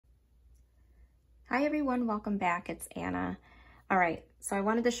Hi everyone, welcome back. It's Anna. All right, so I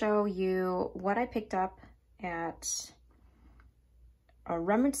wanted to show you what I picked up at a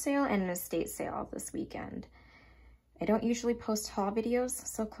rummage sale and an estate sale this weekend. I don't usually post haul videos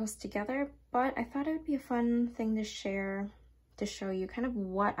so close together, but I thought it would be a fun thing to share to show you kind of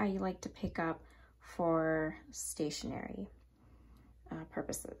what I like to pick up for stationery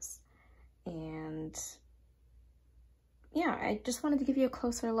purposes. And yeah, I just wanted to give you a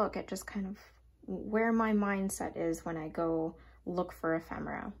closer look at just kind of where my mindset is when I go look for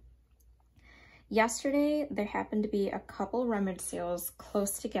ephemera. Yesterday, there happened to be a couple rummage sales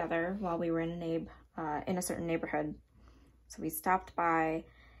close together while we were in a certain neighborhood. So we stopped by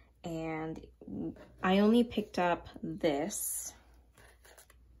and I only picked up this.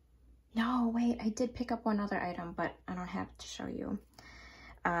 No, wait, I did pick up one other item, but I don't have to show you.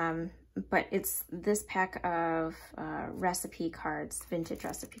 But it's this pack of recipe cards, vintage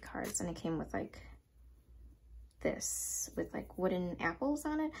recipe cards, and it came with like this, with like wooden apples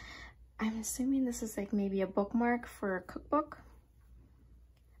on it. I'm assuming this is like maybe a bookmark for a cookbook.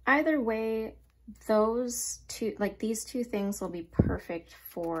 Either way, these two things will be perfect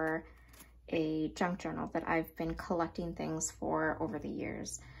for a junk journal that I've been collecting things for over the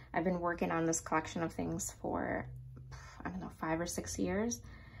years. I've been working on this collection of things for, I don't know, 5 or 6 years.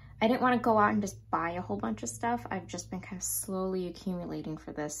 I didn't want to go out and just buy a whole bunch of stuff. I've just been kind of slowly accumulating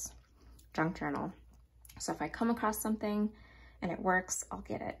for this junk journal. So if I come across something and it works, I'll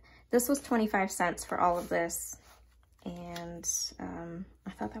get it. This was 25 cents for all of this, and I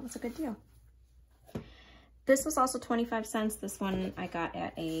thought that was a good deal. This was also 25 cents. This one I got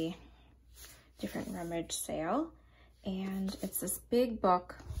at a different rummage sale, and it's this big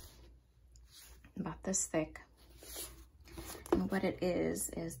book about this thick. And what it is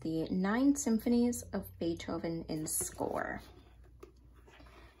the 9 Symphonies of Beethoven in Score.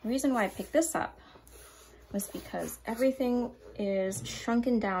 The reason why I picked this up was because everything is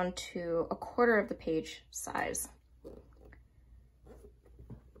shrunken down to 1/4 of the page size.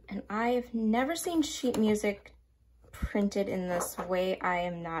 And I've never seen sheet music printed in this way. I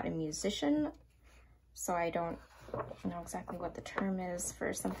am not a musician, so I don't know exactly what the term is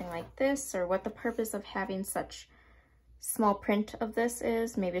for something like this or what the purpose of having such small print of this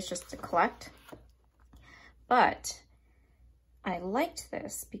is. Maybe it's just to collect. But I liked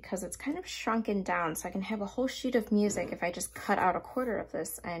this because it's kind of shrunken down, so I can have a whole sheet of music if I just cut out 1/4 of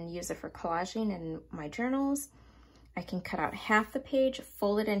this and use it for collaging in my journals. I can cut out half the page,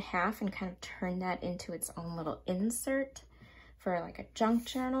 fold it in half, and kind of turn that into its own little insert for like a junk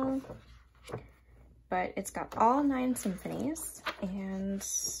journal. But it's got all 9 symphonies, and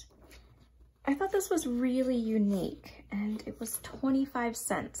I thought this was really unique, and it was 25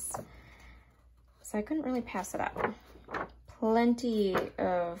 cents. So I couldn't really pass it up. Plenty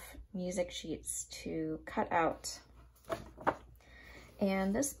of music sheets to cut out.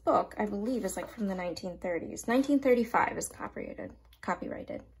 And this book, I believe, is like from the 1930s. 1935 is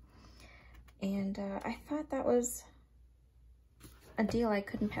copyrighted. And I thought that was a deal I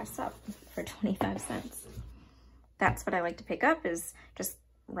couldn't pass up for 25 cents. That's what I like to pick up, is just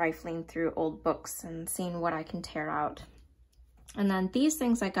rifling through old books and seeing what I can tear out. And then these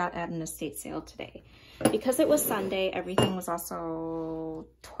things I got at an estate sale today. Because it was Sunday, everything was also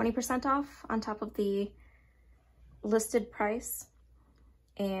 20% off on top of the listed price.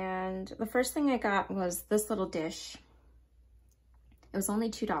 And the first thing I got was this little dish. It was only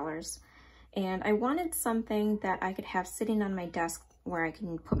 $2. And I wanted something that I could have sitting on my desk where I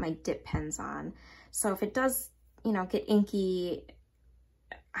can put my dip pens on. So if it does, you know, get inky,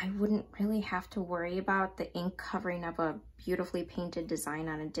 I wouldn't really have to worry about the ink covering up a beautifully painted design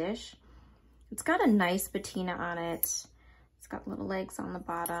on a dish. It's got a nice patina on it. It's got little legs on the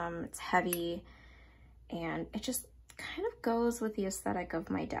bottom. It's heavy, and it just kind of goes with the aesthetic of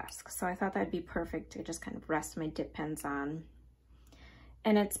my desk. So I thought that'd be perfect to just kind of rest my dip pens on.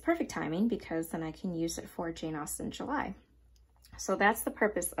 And it's perfect timing because then I can use it for Jane Austen July. So that's the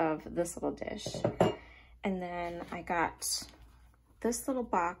purpose of this little dish. And then I got this little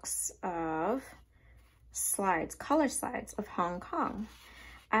box of slides, color slides of Hong Kong.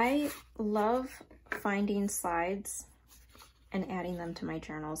 I love finding slides and adding them to my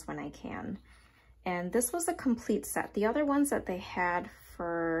journals when I can. And this was a complete set. The other ones that they had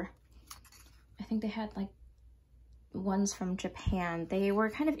for, I think they had like ones from Japan, they were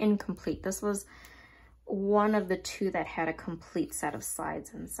kind of incomplete. This was one of the 2 that had a complete set of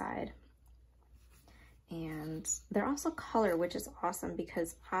slides inside. And they're also color, which is awesome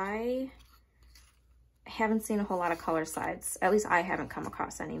because I haven't seen a whole lot of color slides. At least I haven't come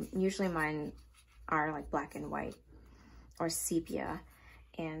across any. Usually mine are like black and white or sepia.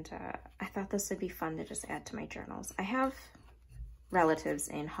 And I thought this would be fun to just add to my journals. I have relatives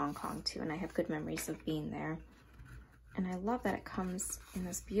in Hong Kong too, and I have good memories of being there. And I love that it comes in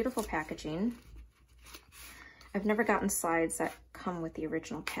this beautiful packaging. I've never gotten slides that come with the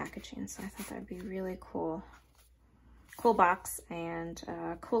original packaging, so I thought that would be really cool. Cool box and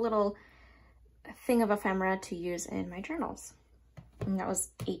a cool little thing of ephemera to use in my journals. And that was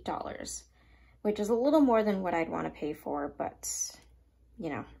 $8, which is a little more than what I'd want to pay for, but you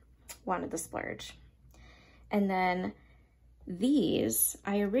know, wanted the splurge. And then these,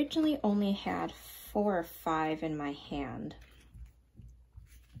 I originally only had 4 or 5 in my hand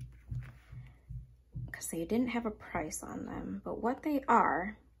because they didn't have a price on them. But what they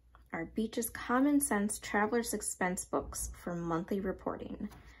are Beach's Common Sense Traveler's Expense Books for monthly reporting.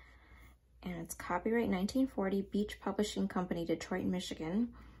 And it's copyright 1940, Beach Publishing Company, Detroit, Michigan.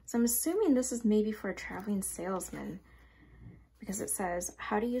 So I'm assuming this is maybe for a traveling salesman, because it says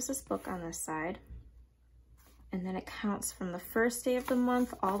how to use this book on this side. And then it counts from the first day of the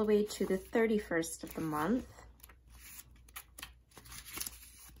month all the way to the 31st of the month.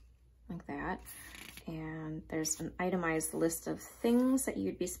 Like that. And there's an itemized list of things that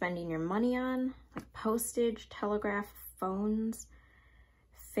you'd be spending your money on, like postage, telegraph, phones,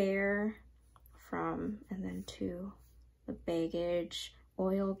 fare from, and then to the baggage,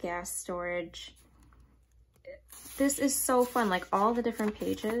 oil, gas storage. This is so fun, like all the different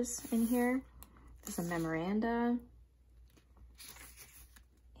pages in here. There's a memoranda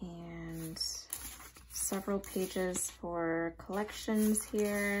and several pages for collections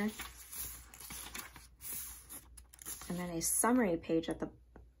here. And then a summary page at the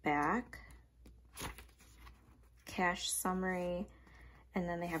back, cash summary, and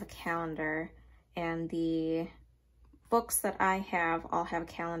then they have a calendar. And the books that I have all have a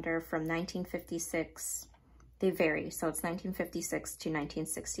calendar from 1956. They vary, so it's 1956 to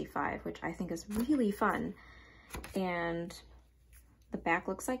 1965, which I think is really fun. And the back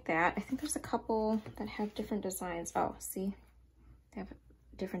looks like that. I think there's a couple that have different designs. Oh, see, they have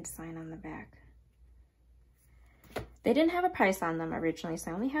a different design on the back. They didn't have a price on them originally, so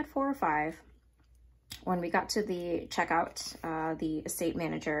I only had 4 or 5. When we got to the checkout, the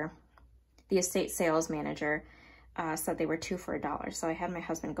estate sales manager said they were 2 for $1. So I had my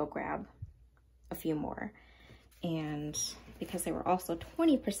husband go grab a few more. And because they were also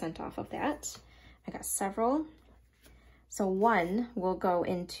 20% off of that, I got several. So one will go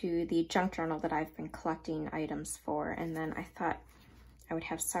into the junk journal that I've been collecting items for. And then I thought I would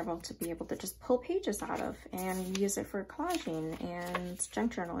have several to be able to just pull pages out of and use it for collaging and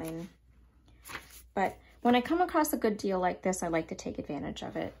junk journaling. But when I come across a good deal like this, I like to take advantage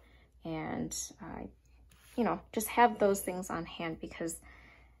of it. And you know, just have those things on hand, because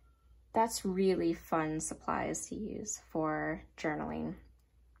that's really fun supplies to use for journaling.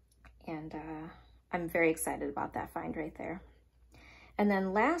 And I'm very excited about that find right there. And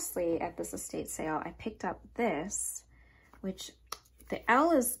then lastly, at this estate sale, I picked up this, which the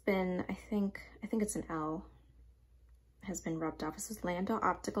L has been, I think it's an L, has been rubbed off. This is Lando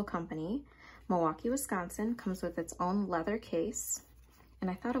Optical Company, Milwaukee, Wisconsin. Comes with its own leather case. And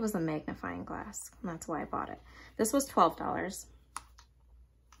I thought it was a magnifying glass, and that's why I bought it. This was $12.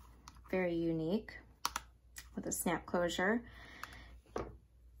 Very unique with a snap closure.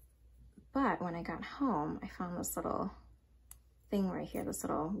 But when I got home, I found this little thing right here, this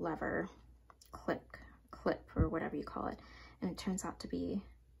little lever clip or whatever you call it. And it turns out to be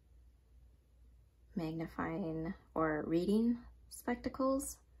magnifying or reading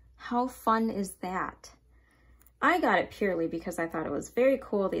spectacles. How fun is that? I got it purely because I thought it was very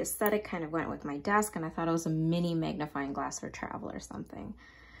cool. The aesthetic kind of went with my desk, and I thought it was a mini magnifying glass for travel or something.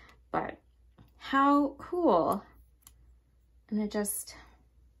 But how cool. And it just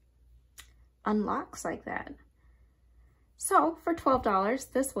unlocks like that. So for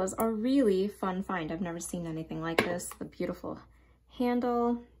 $12, this was a really fun find. I've never seen anything like this. The beautiful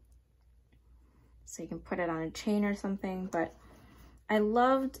handle, so you can put it on a chain or something. But I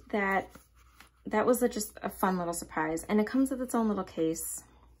loved that. That was just a fun little surprise. And it comes with its own little case.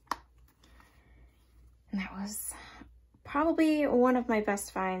 And that was probably one of my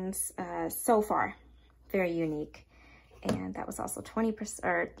best finds so far. Very unique. And that was also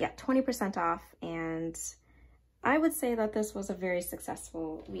 20% off. And I would say that this was a very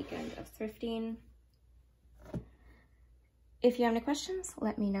successful weekend of thrifting. If you have any questions,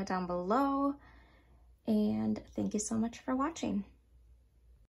 let me know down below. And thank you so much for watching.